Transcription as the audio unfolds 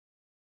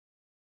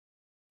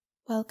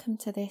Welcome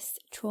to this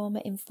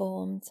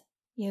trauma-informed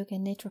Yoga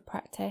Nidra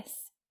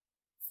practice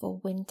for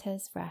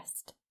winter's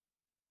rest.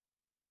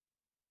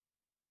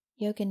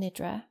 Yoga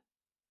Nidra,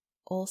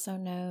 also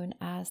known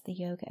as the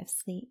yoga of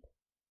sleep,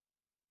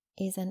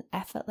 is an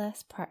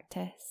effortless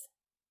practice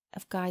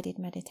of guided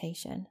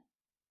meditation.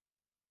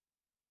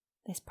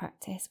 This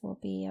practice will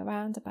be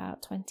around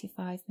about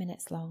 25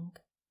 minutes long,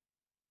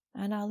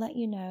 and I'll let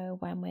you know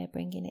when we're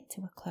bringing it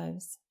to a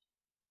close.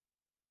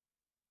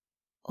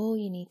 All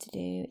you need to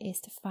do is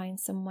to find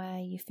somewhere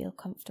you feel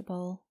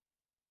comfortable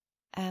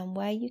and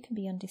where you can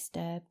be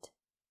undisturbed,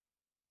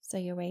 so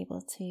you're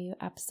able to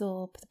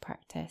absorb the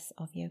practice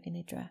of Yoga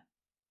Nidra.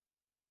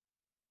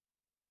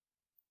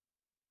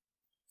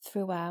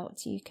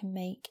 Throughout, you can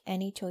make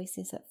any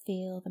choices that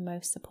feel the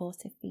most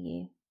supportive for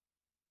you.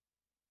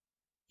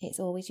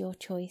 It's always your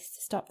choice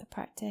to stop the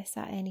practice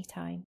at any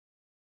time.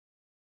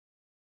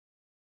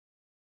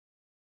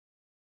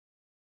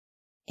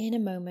 In a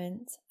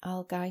moment,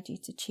 I'll guide you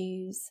to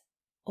choose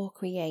or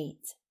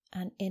create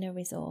an inner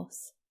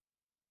resource,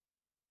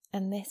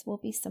 and this will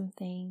be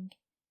something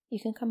you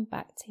can come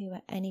back to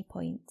at any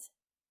point,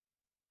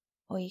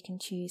 or you can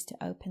choose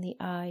to open the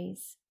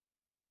eyes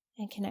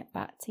and connect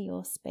back to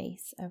your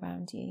space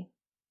around you.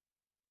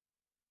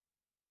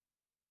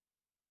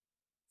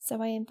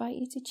 So I invite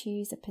you to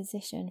choose a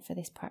position for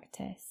this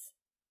practice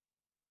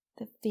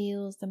that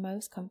feels the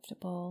most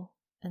comfortable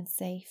and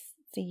safe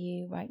for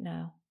you right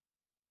now.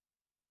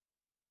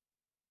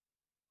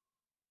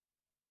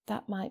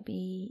 That might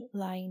be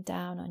lying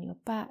down on your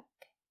back,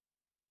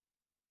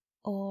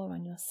 or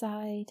on your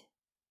side,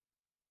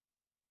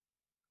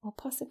 or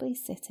possibly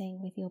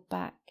sitting with your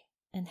back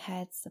and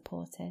head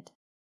supported.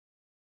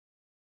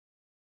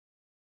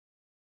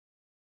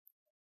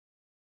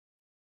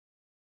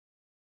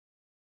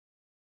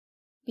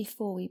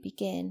 Before we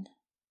begin,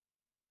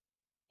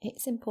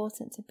 it's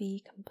important to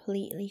be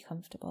completely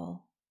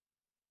comfortable.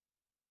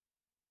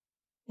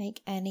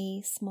 Make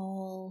any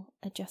small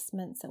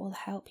adjustments that will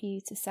help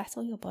you to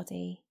settle your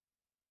body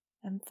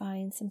and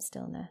find some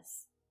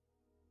stillness.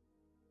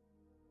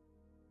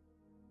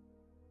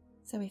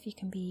 So if you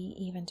can be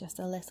even just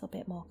a little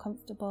bit more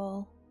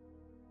comfortable,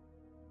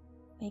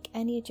 make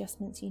any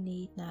adjustments you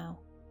need now.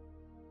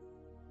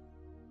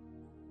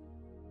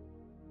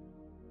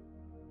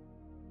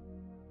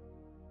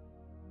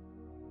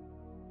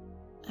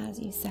 As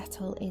you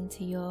settle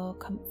into your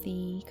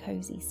comfy,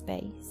 cozy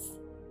space,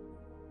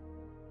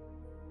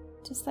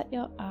 just let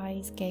your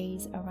eyes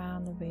gaze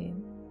around the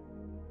room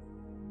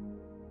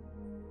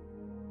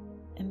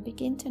and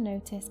begin to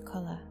notice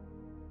colour.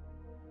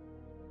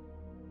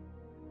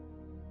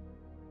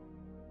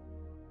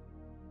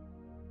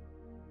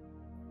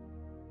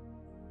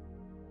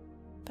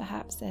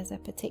 Perhaps there's a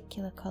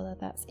particular colour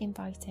that's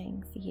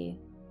inviting for you,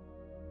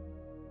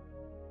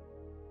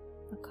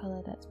 a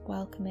colour that's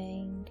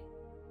welcoming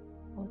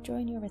or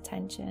drawing your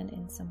attention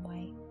in some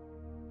way.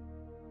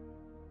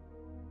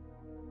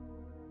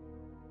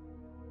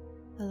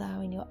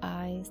 Allowing your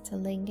eyes to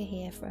linger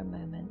here for a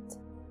moment.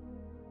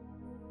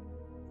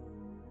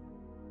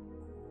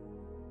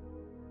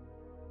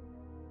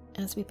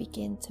 As we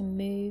begin to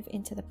move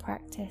into the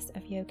practice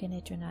of Yoga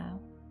Nidra now,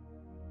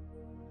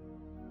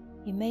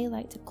 you may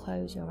like to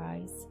close your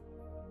eyes,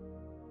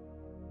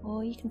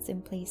 or you can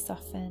simply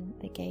soften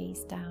the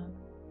gaze down.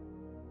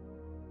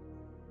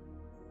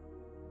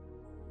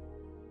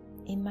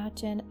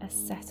 Imagine a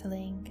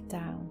settling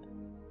down.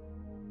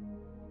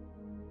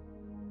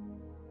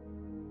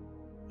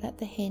 Let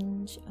the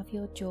hinge of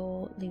your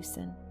jaw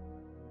loosen.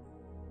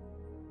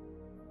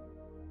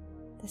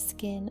 The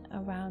skin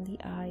around the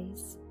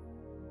eyes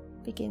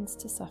begins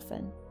to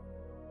soften.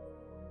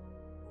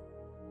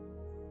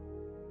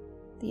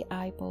 The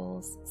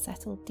eyeballs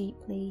settle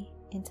deeply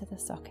into the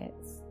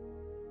sockets.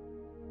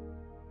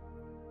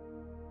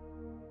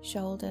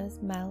 Shoulders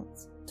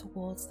melt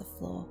towards the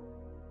floor.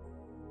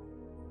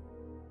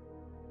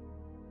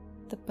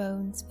 The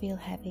bones feel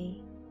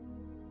heavy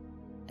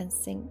and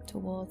sink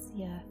towards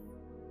the earth.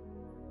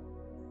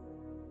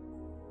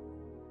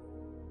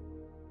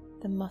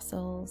 The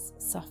muscles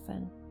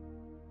soften.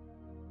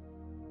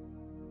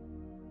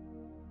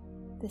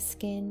 The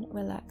skin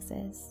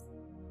relaxes.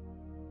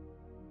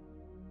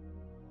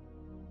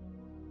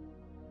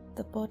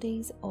 The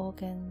body's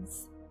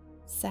organs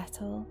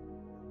settle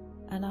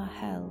and are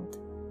held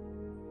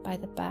by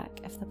the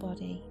back of the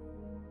body.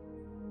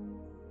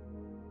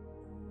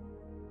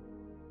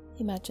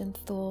 Imagine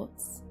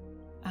thoughts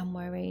and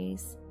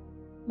worries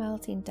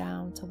melting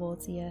down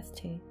towards the earth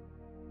too.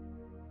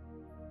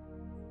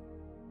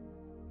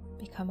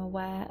 Become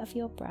aware of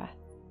your breath.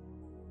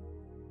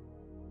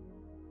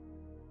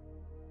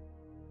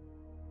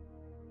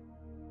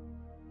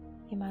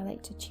 You might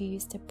like to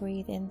choose to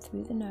breathe in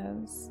through the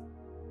nose,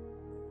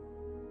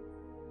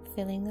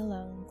 filling the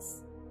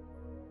lungs,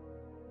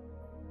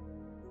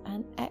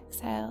 and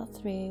exhale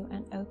through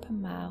an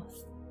open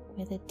mouth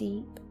with a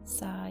deep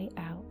sigh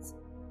out.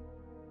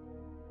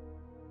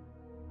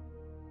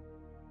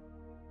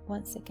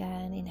 Once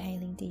again,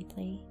 inhaling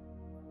deeply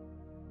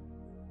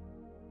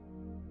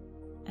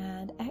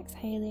and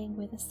exhaling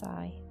with a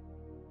sigh.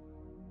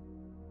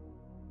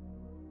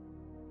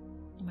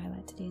 You might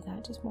like to do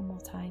that just one more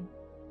time.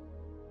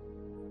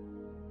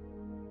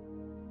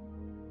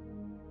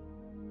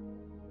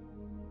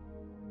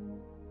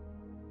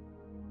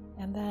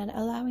 And then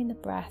allowing the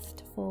breath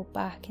to fall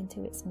back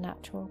into its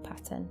natural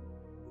pattern.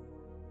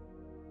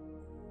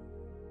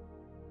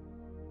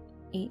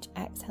 Each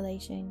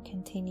exhalation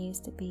continues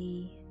to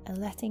be a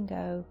letting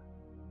go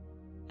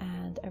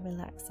and a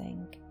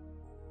relaxing.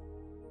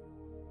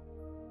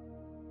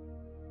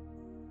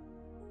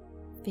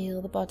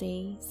 Feel the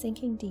body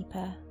sinking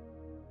deeper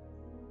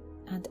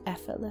and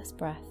effortless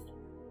breath.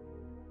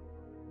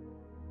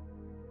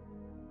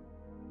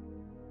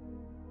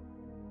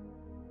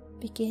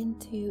 Begin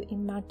to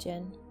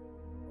imagine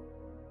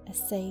a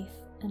safe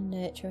and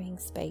nurturing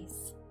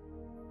space.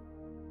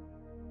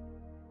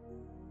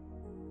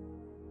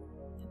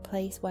 A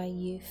place where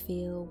you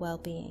feel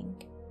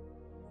well-being.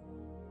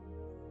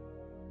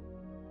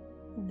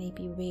 It may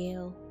be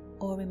real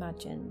or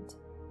imagined.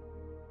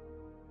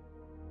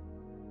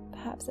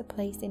 Perhaps a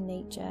place in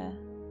nature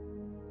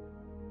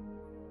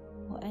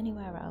or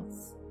anywhere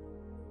else.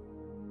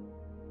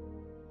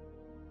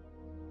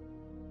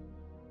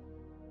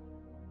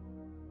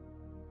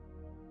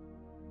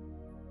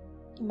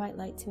 You might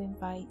like to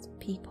invite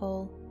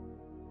people,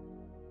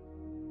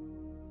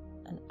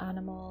 an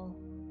animal,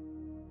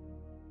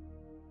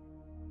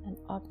 an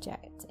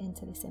object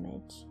into this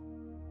image.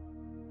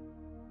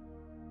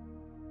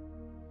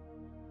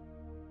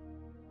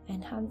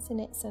 Enhancing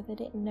it so that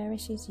it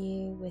nourishes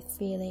you with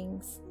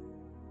feelings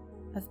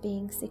of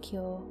being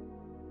secure,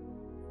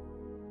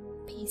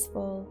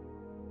 peaceful,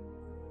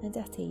 and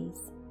at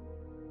ease.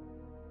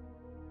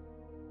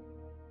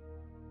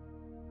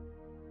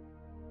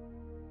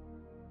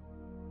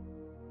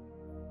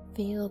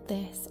 Feel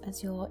this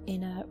as your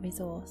inner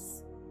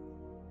resource,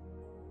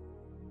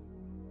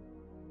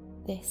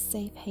 this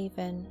safe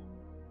haven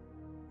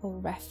or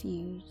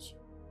refuge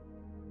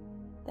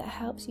that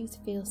helps you to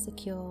feel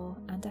secure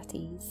and at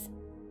ease.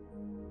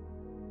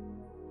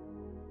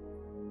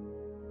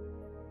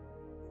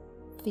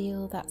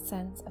 Feel that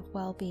sense of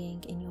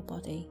well-being in your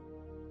body.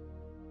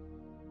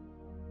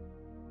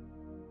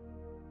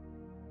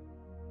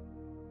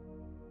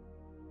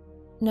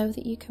 Know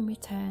that you can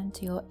return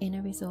to your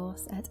inner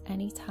resource at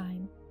any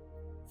time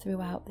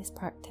throughout this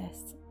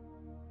practice,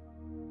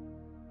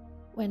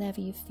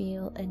 whenever you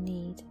feel a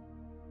need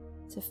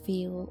to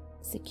feel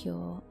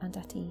secure and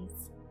at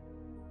ease.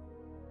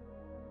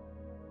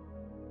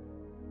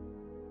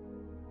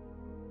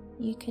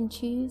 You can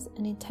choose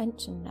an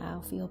intention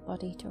now for your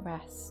body to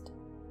rest.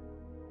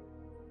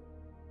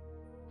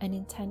 An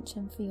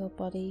intention for your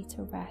body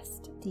to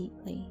rest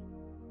deeply.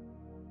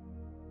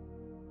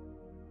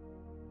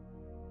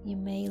 You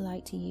may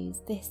like to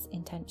use this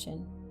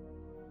intention.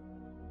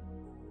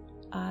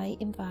 I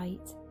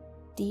invite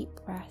deep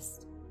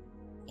rest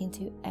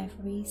into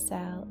every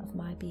cell of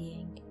my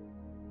being.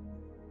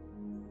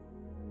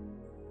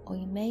 Or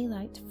you may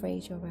like to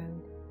phrase your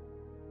own.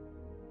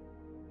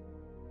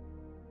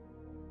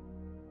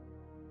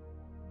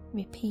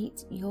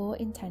 Repeat your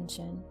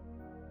intention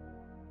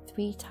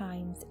 3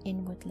 times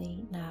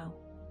inwardly now.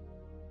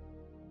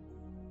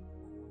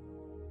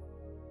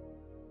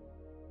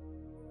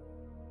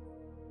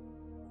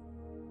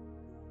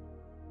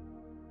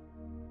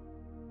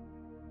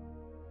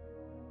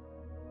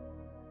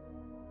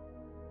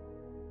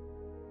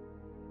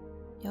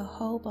 Your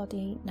whole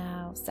body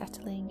now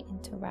settling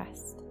into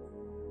rest,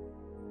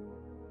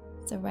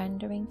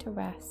 surrendering to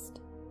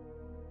rest,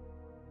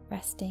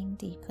 resting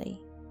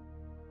deeply.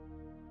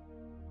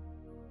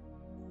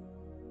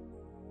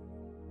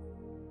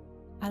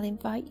 I'll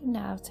invite you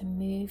now to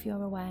move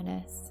your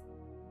awareness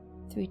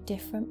through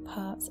different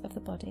parts of the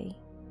body.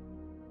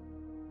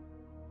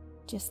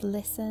 Just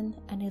listen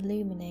and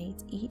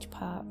illuminate each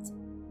part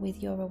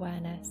with your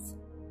awareness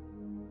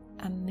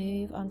and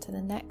move on to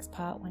the next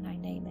part when I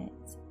name it.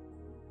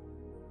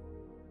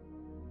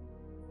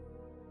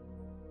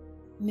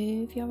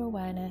 Move your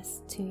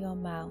awareness to your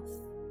mouth,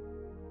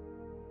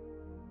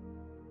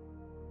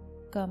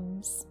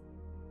 gums,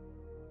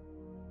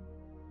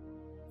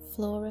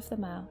 floor of the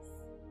mouth,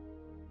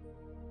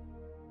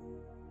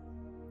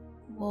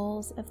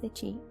 walls of the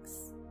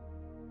cheeks,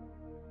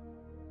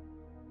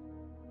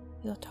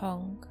 your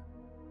tongue,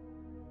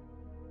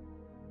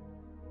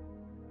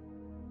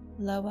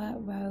 lower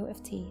row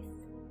of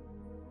teeth,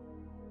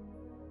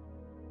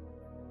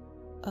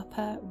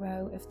 upper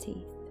row of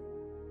teeth,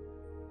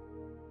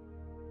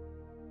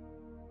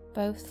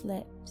 both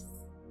lips,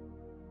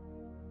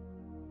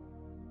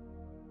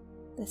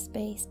 the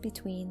space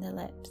between the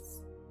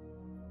lips,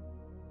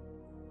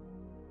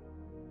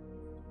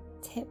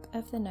 tip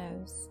of the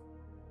nose,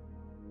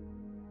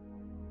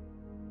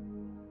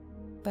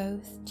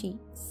 both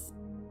cheeks,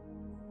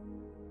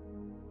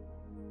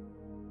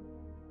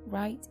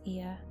 right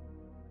ear,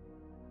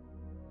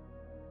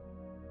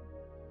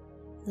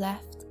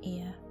 left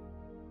ear,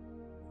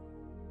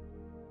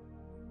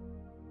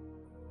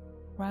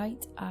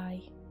 right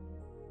eye,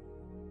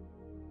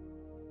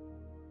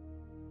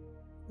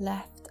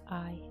 left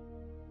eye,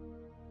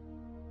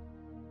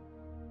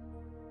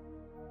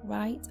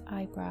 right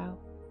eyebrow,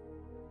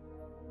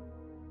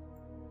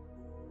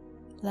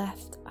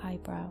 left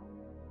eyebrow,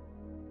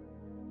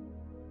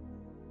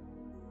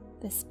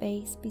 the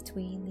space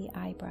between the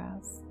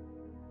eyebrows,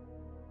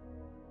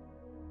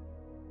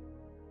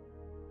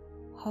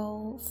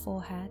 whole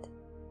forehead,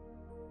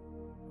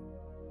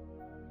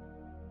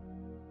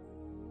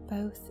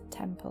 both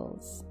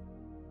temples,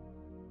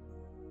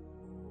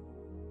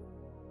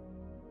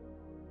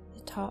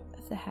 the top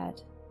of the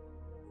head,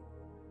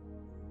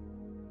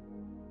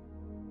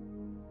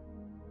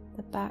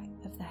 the back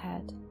of the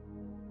head,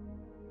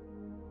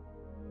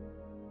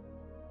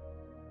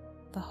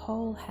 the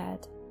whole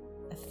head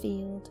a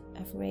field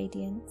of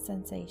radiant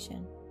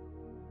sensation.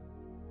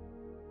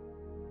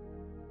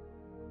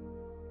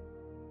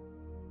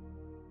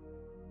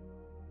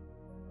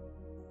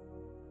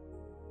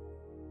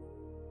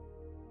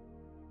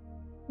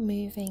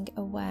 Moving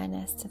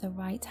awareness to the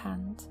right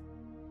hand,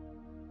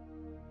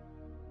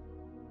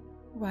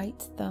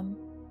 right thumb,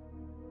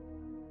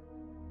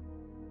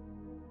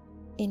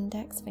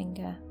 index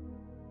finger,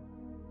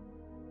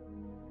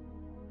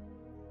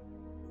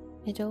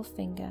 middle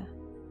finger,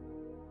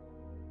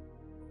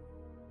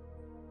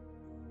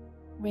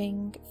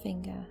 ring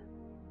finger,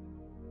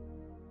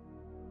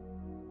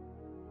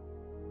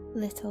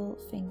 little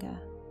finger,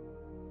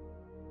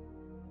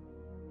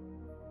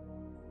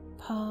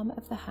 palm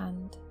of the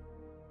hand,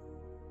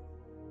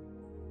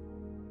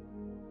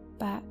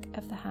 back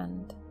of the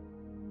hand,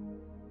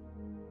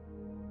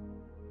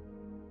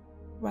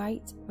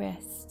 right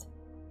wrist,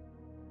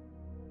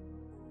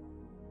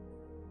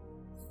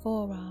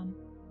 forearm,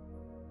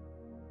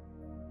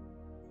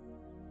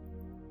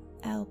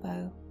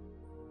 elbow,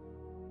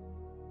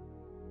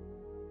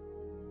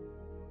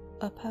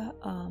 upper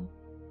arm,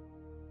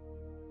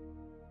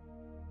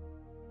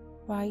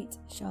 right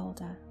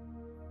shoulder,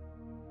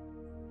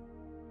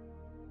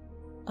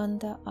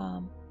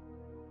 underarm,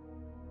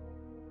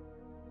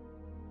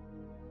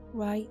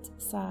 right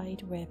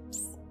side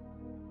ribs,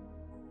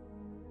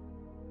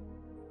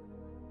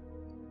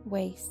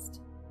 waist,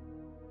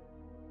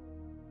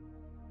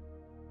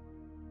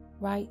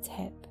 right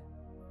hip,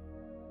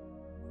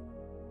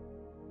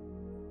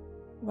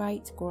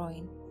 right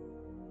groin,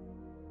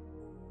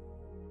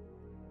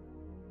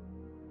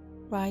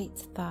 right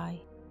thigh,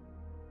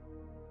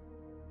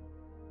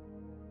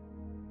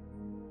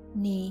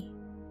 knee,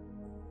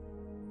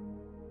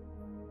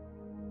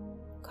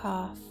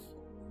 calf,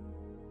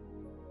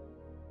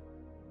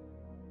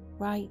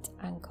 right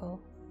ankle,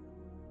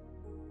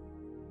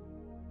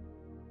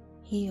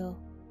 heel,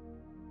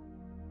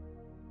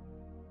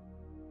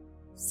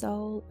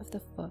 sole of the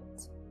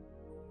foot,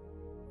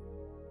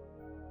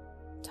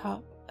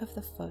 top of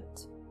the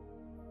foot,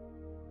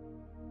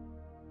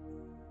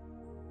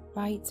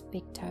 right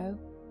big toe,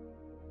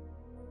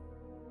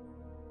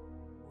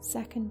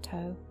 second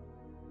toe,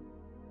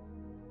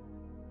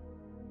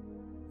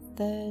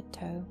 third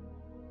toe,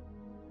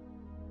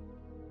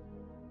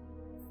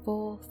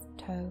 fourth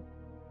toe,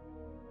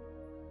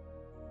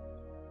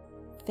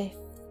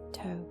 fifth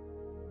toe,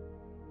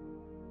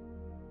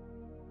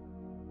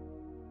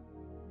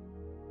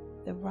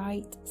 the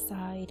right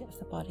side of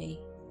the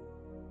body.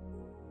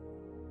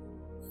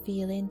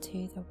 Feel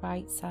into the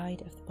right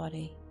side of the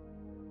body.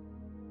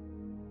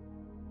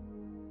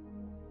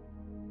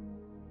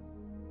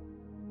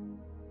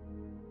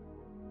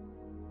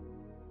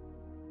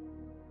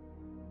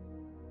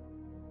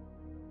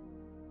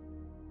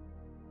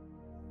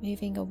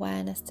 Moving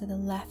awareness to the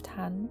left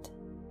hand,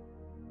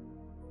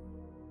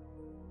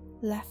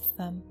 left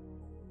thumb,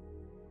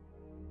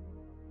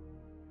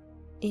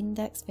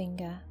 index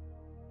finger,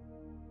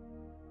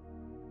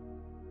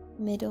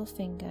 middle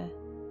finger,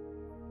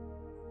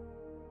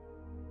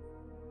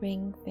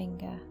 ring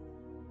finger,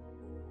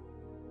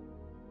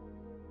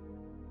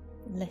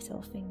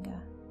 little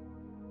finger,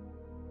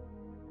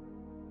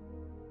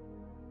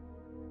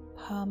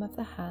 palm of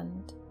the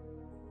hand,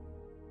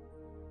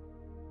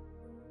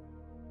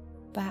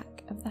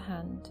 back of the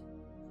hand,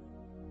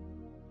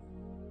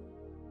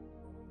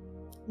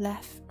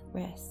 left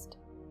wrist,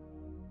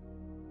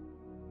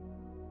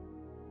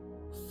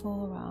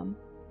 forearm,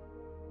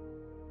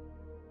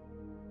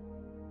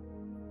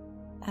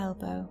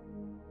 elbow,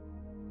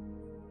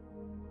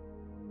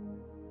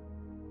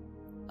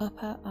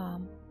 upper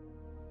arm,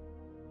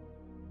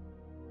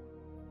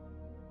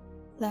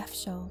 left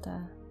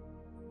shoulder,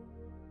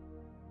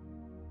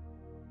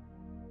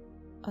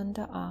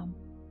 underarm,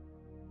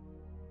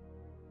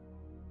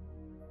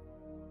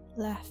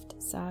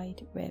 left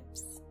side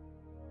ribs,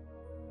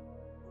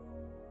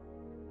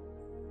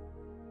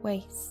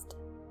 waist,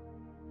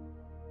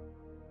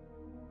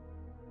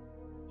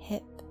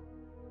 hip,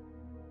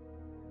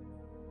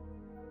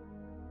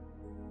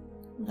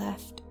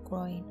 left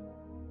groin,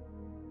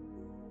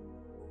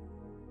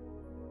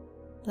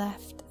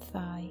 left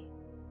thigh,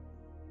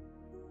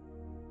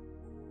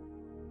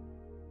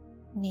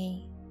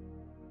 knee,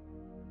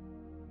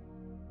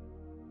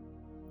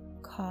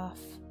 calf,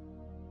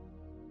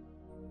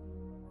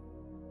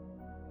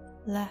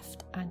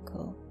 left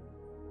ankle,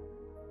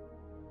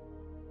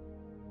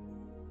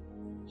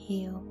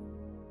 heel,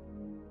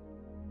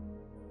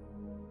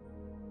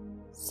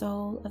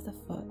 sole of the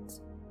foot,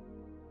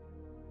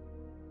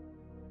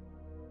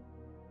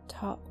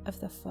 top of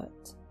the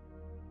foot,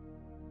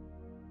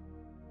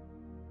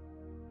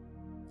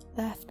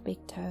 left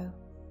big toe,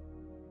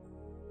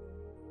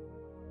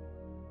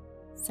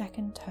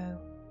 second toe,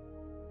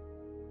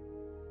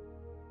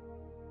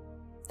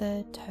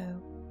 third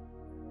toe,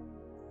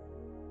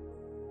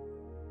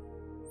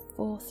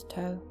 fourth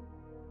toe,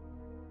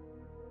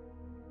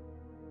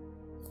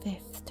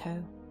 fifth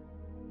toe,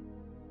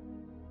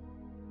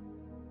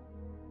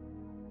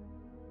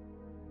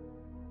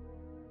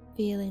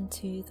 feel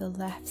into the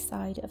left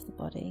side of the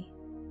body,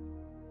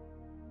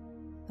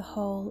 the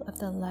whole of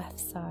the left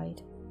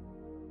side.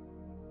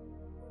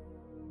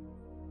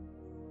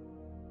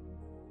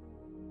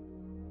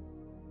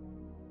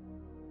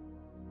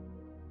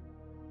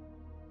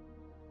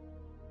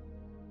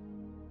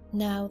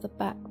 Now the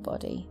back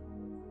body,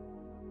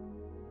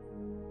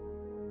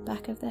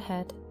 back of the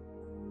head,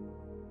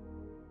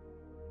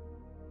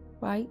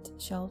 right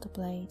shoulder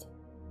blade,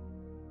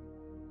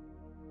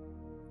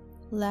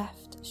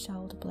 left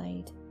shoulder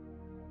blade,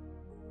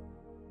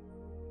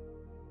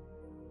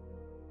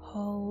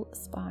 whole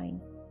spine,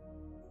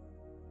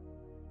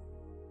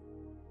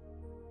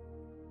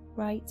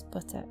 right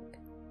buttock,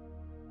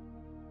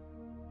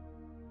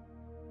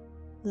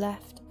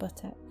 left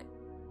buttock,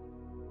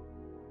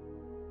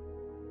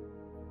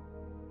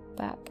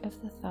 back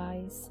of the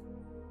thighs,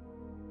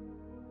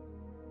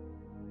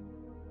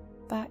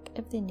 back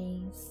of the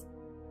knees,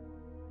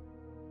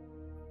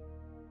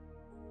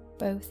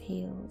 both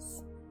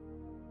heels,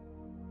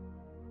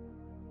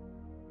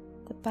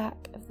 the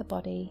back of the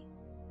body,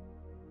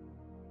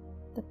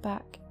 the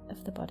back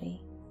of the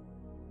body.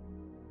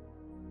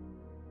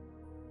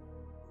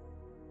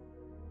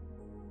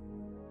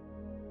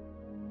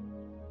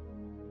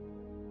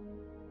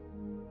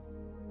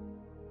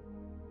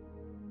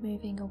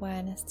 Moving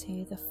awareness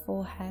to the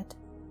forehead,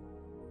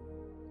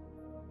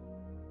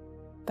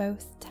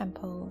 both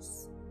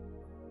temples,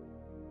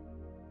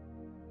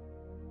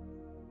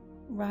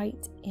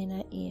 right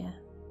inner ear,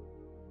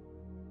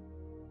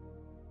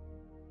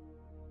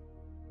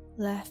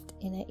 left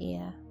inner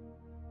ear,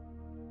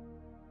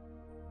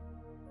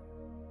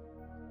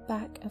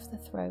 back of the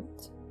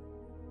throat,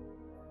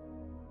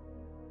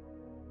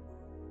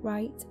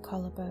 right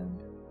collarbone,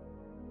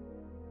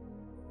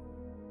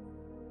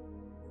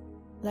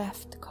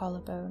 left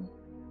collarbone,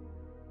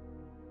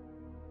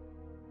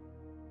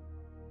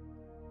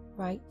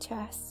 right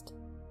chest,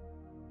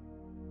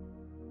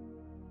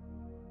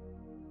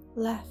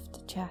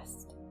 left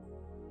chest,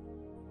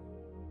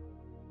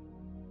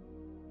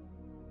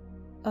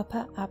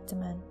 upper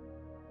abdomen,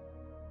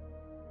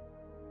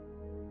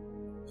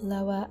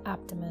 lower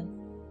abdomen,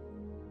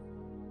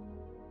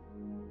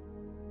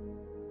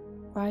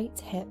 right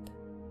hip,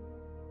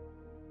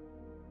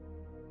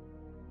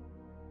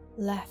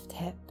 left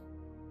hip,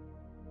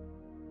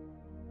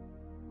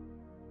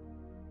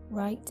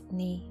 right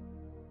knee,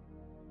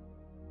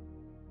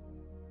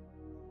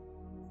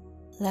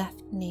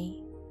 left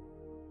knee,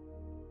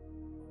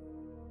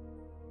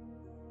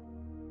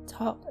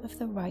 top of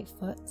the right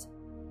foot,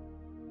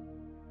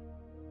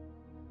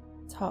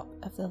 top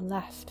of the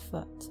left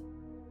foot,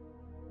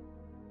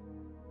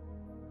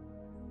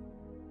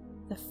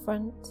 the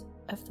front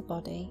of the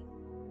body,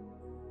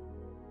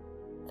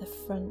 the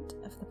front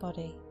of the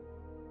body.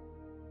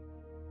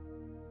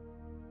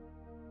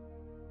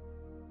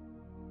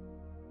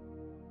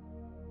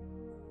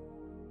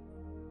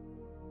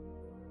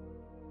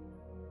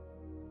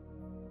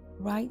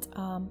 Right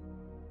arm,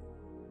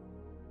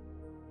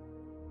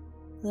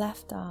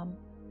 left arm,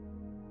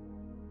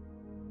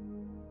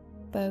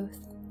 both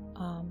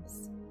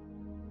arms,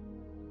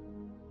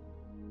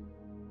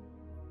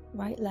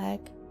 right leg,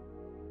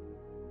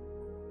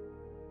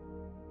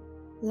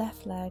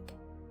 left leg,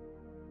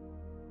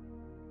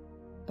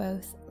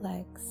 both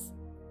legs,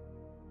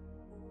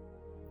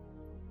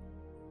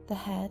 the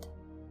head,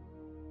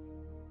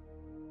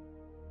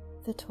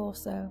 the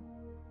torso,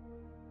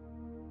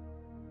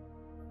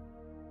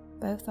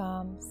 both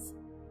arms,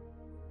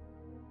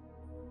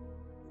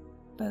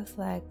 both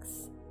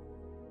legs,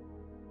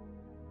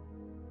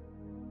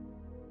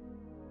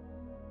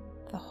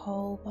 the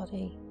whole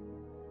body.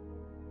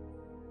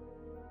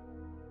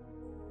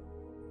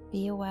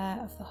 Be aware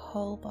of the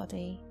whole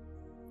body,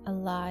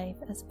 alive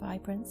as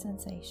vibrant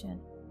sensation.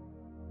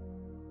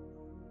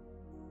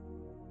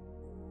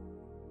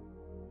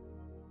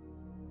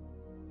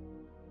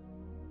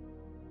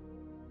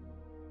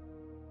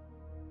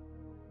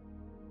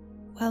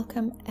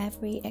 Welcome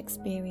every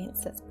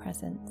experience that's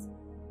present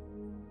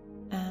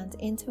and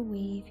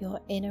interweave your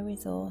inner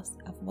resource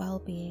of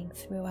well-being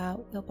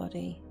throughout your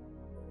body.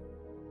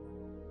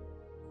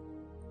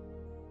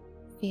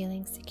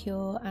 Feeling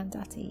secure and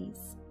at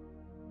ease.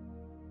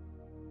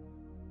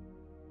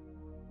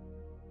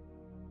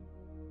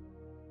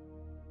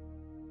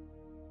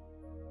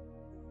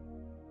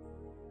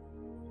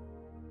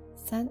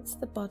 Sense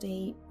the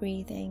body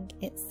breathing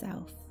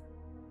itself.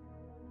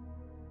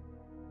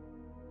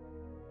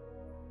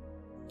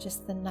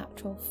 Just the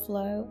natural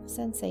flow of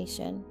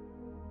sensation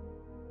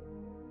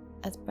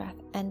as breath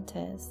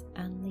enters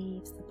and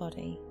leaves the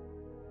body.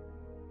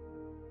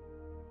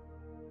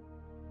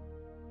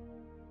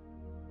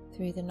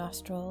 Through the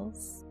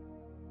nostrils,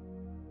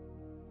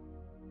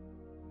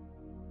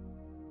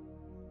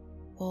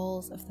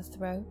 walls of the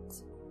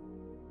throat,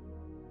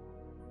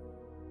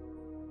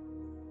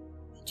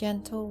 the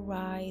gentle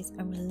rise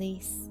and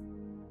release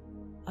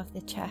of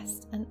the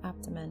chest and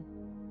abdomen.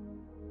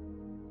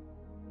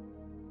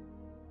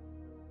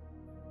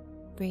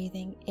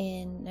 Breathing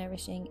in,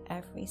 nourishing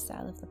every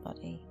cell of the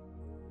body.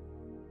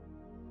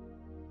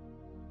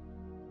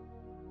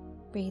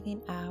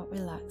 Breathing out,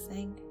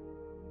 relaxing.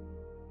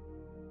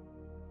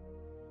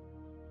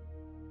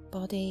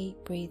 Body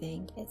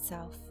breathing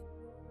itself.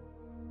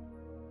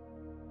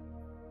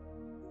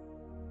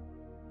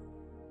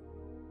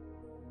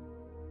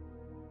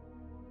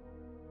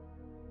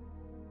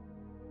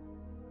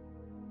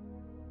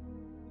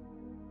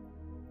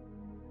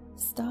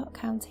 Start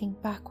counting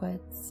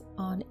backwards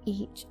on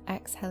each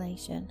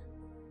exhalation,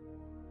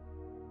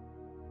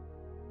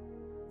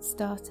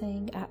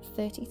 starting at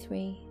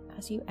 33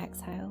 as you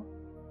exhale.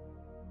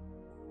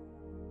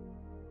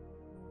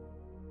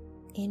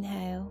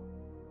 Inhale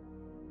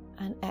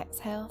and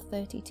exhale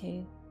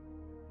 32,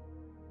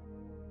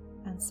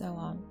 and so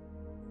on.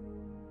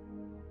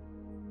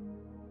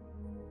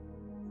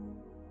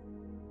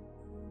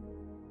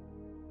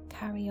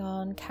 Carry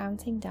on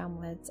counting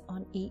downwards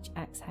on each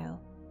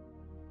exhale.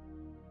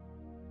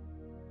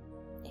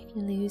 If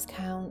you lose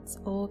count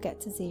or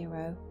get to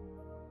 0,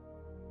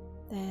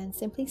 then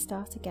simply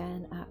start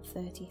again at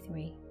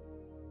 33.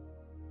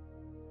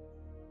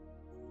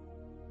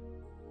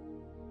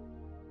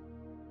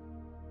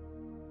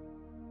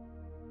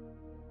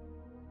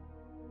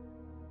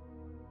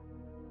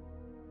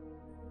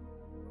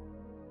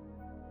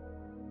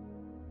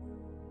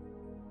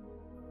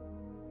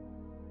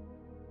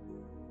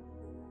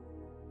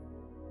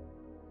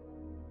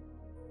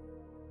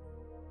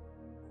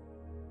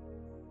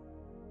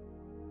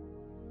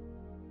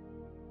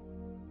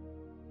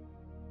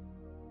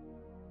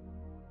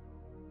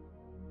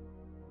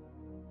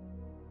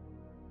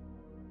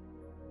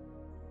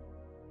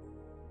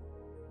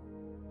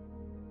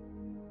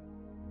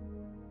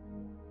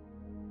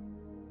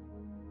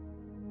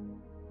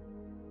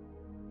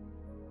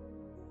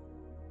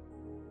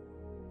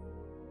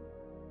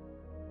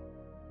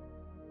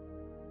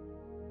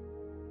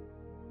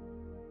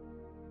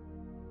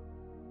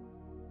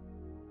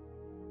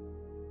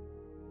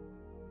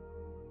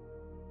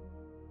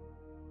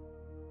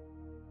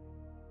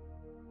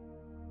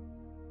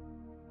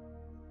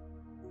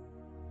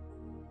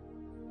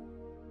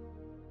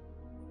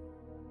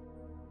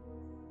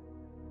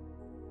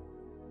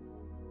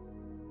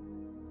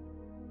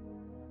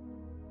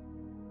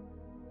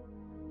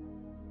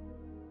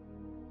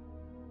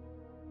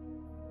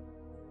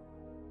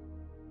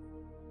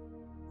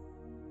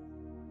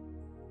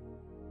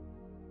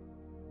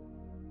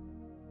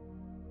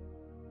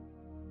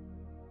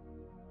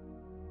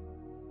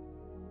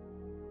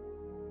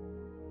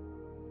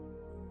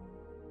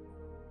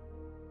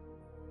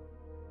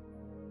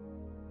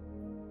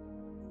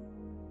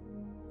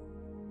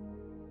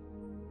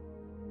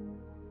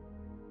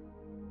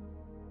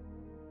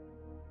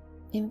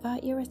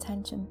 Invite your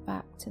attention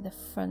back to the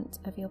front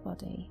of your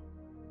body.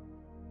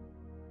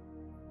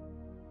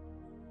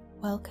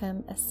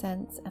 Welcome a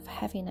sense of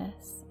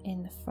heaviness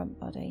in the front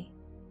body.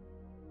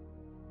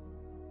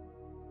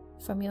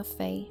 From your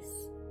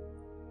face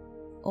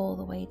all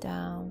the way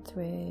down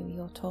through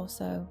your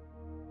torso,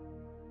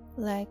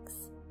 legs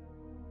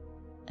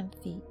and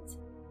feet.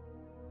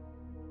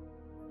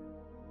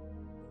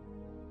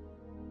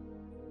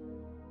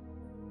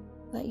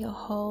 Let your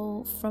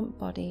whole front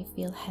body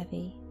feel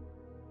heavy.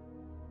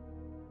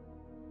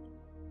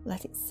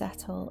 Let it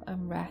settle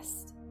and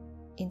rest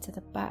into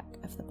the back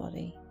of the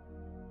body.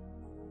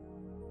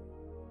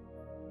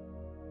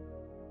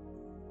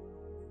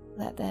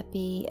 Let there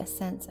be a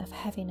sense of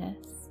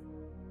heaviness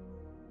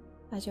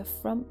as your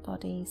front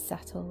body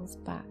settles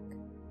back.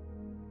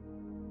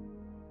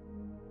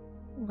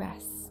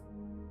 Rests.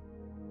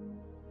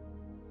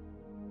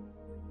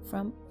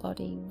 Front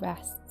body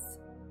rests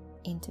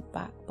into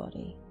back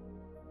body.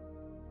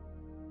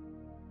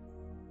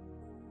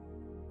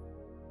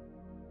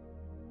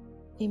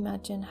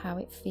 Imagine how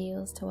it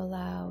feels to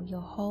allow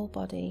your whole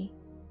body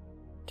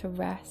to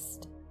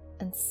rest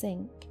and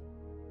sink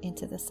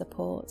into the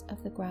support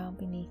of the ground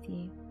beneath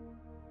you.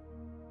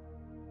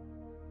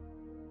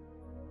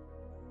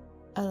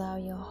 Allow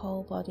your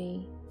whole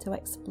body to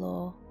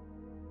explore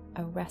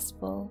a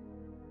restful,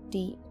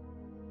 deep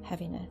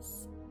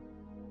heaviness.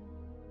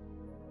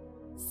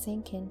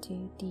 Sink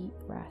into deep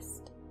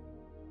rest.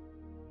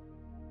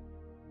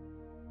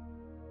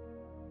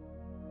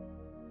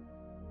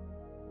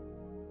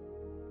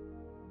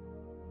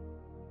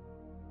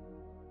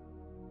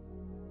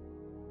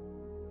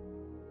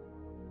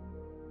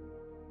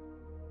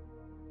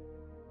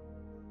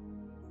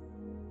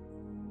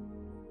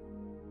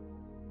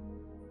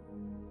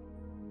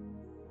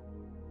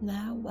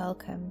 Now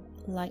welcome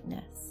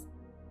lightness.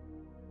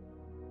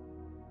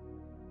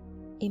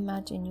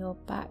 Imagine your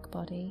back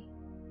body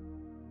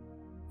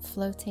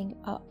floating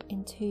up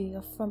into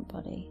your front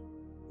body.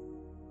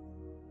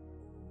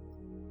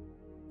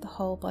 The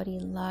whole body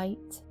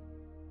light,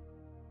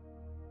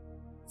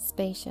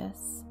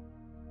 spacious,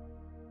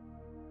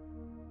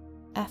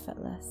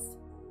 effortless.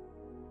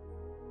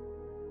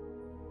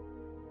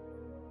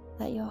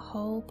 Let your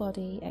whole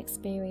body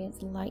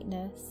experience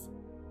lightness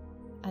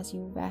as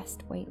you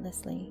rest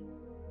weightlessly.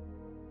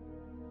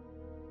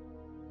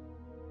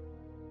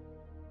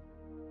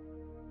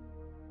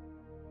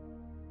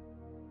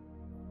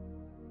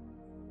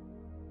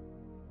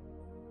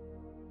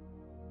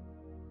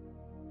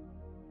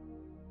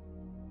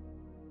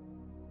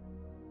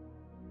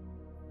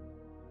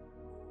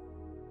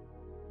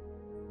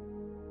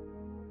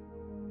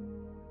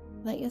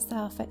 Let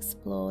yourself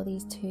explore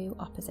these two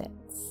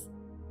opposites.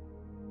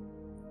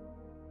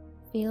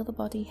 Feel the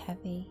body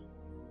heavy.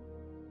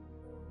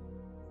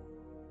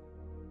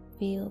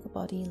 Feel the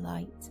body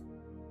light.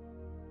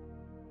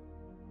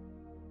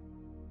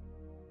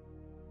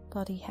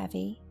 Body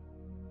heavy.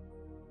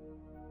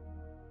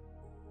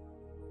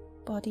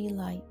 Body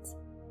light.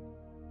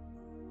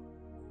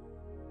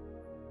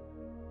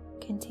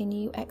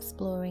 Continue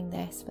exploring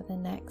this for the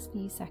next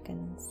few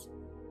seconds.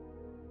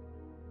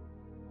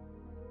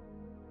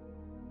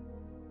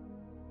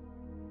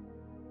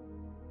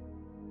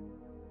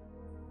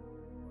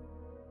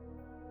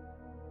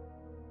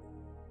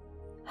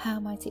 How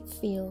might it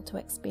feel to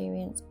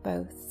experience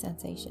both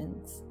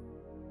sensations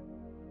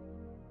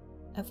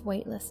of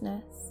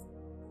weightlessness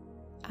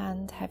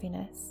and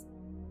heaviness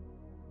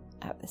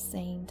at the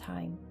same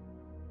time?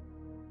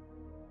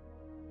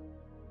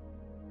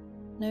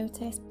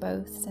 Notice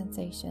both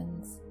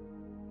sensations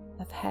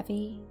of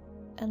heavy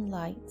and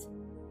light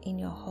in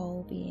your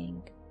whole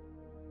being.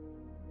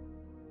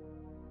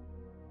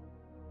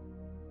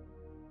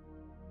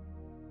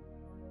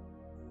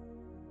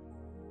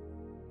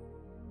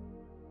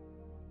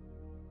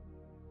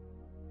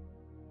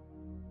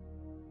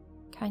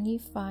 Can you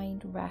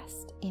find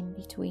rest in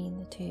between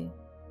the two?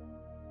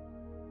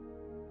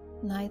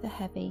 Neither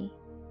heavy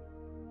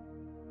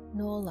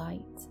nor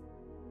light.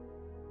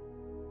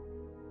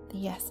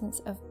 The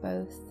essence of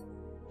both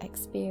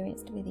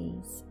experienced with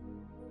ease.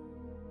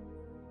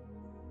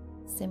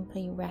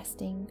 Simply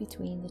resting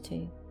between the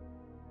two.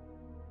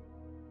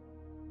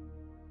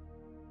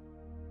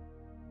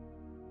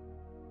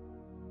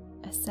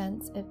 A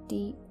sense of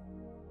deep,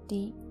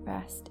 deep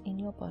rest in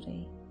your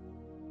body.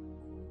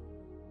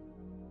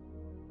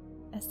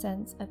 A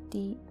sense of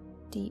deep,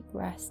 deep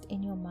rest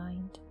in your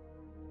mind.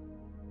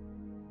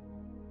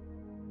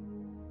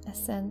 A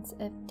sense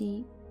of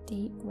deep,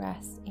 deep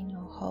rest in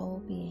your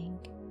whole being.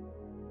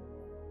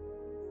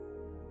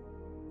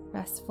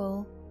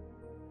 Restful,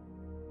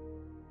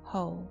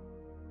 whole.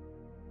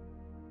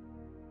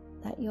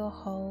 Let your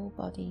whole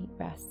body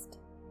rest.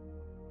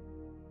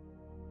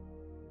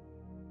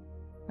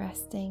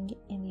 Resting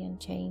in the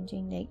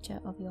unchanging nature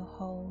of your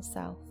whole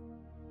self.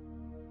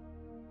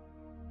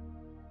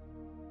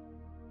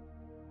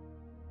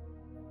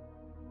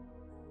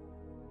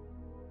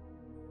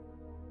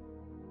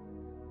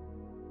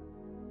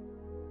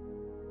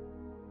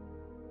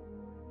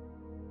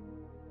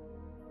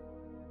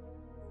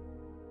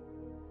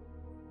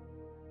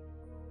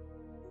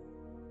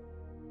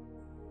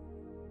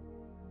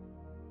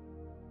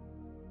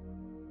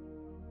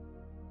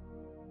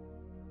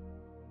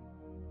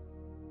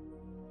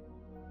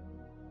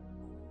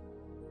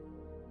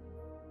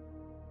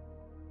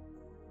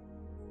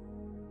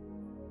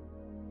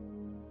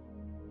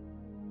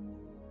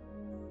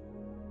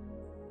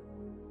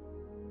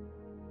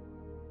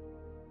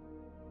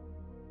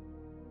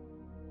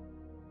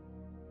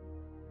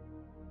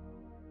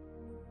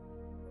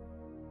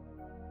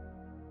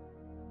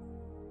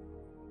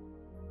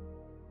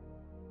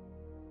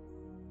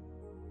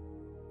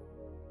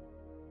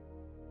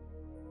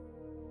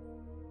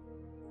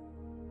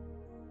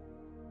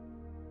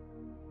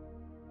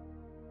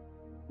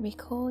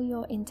 Recall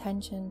your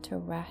intention to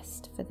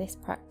rest for this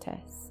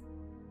practice,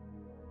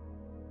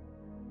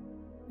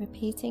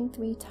 repeating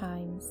 3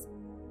 times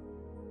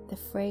the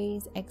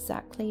phrase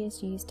exactly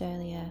as used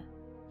earlier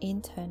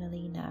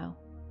internally now.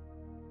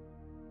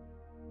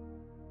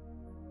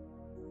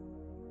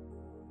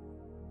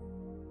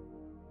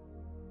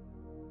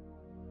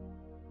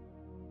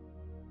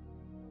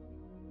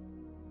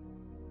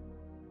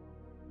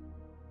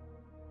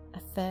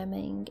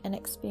 Affirming and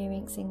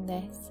experiencing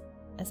this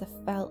as a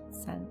felt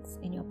sense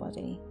in your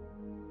body,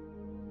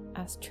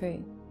 as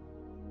true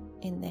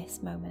in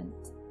this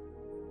moment.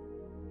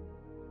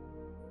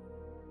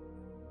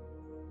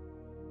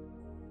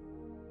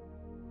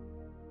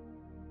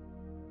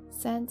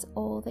 Sense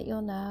all that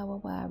you're now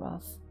aware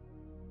of.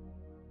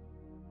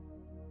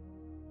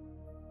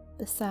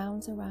 The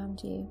sounds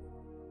around you,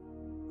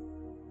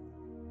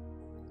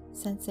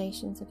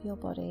 sensations of your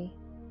body,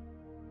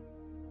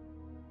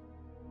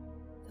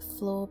 the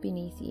floor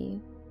beneath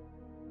you,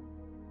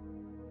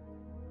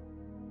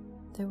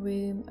 the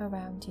room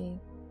around you,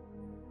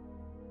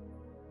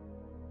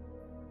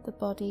 the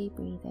body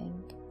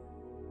breathing.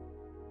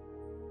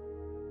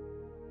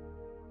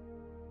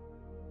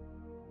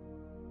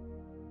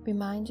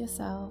 Remind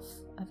yourself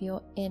of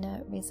your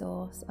inner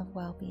resource of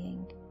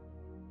well-being.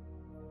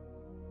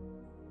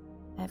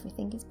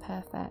 Everything is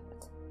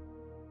perfect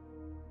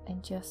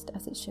and just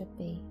as it should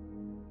be.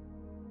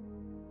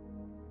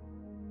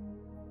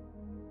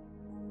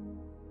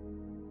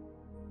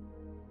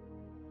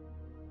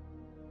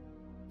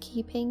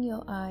 Keeping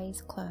your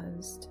eyes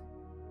closed,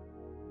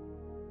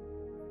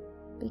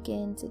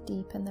 begin to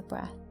deepen the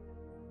breath.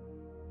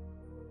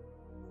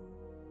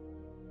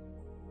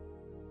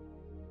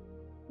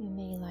 You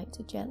may like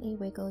to gently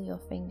wiggle your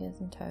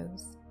fingers and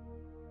toes.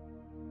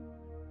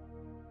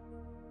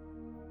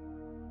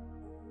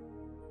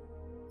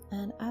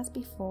 And as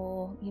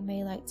before, you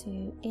may like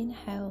to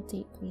inhale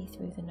deeply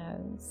through the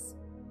nose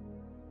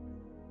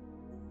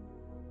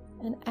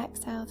and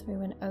exhale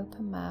through an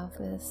open mouth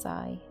with a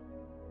sigh.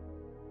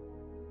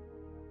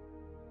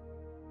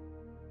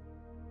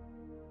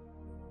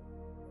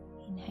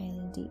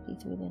 Inhaling deeply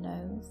through the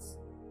nose,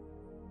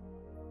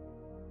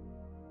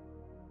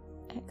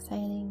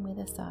 exhaling with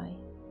a sigh.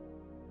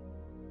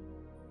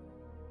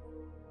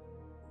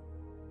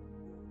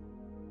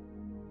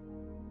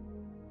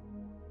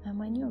 And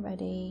when you're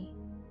ready,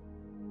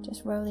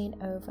 just rolling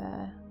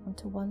over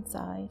onto one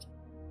side.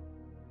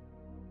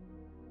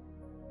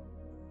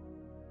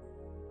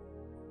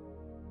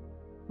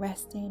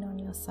 Resting on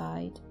your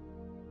side.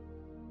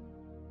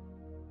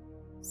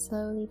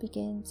 Slowly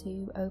begin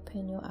to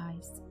open your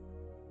eyes,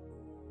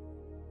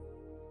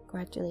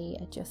 gradually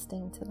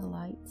adjusting to the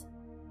light.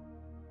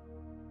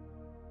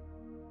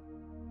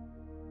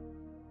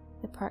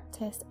 The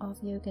practice of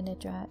Yoga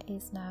Nidra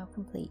is now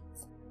complete.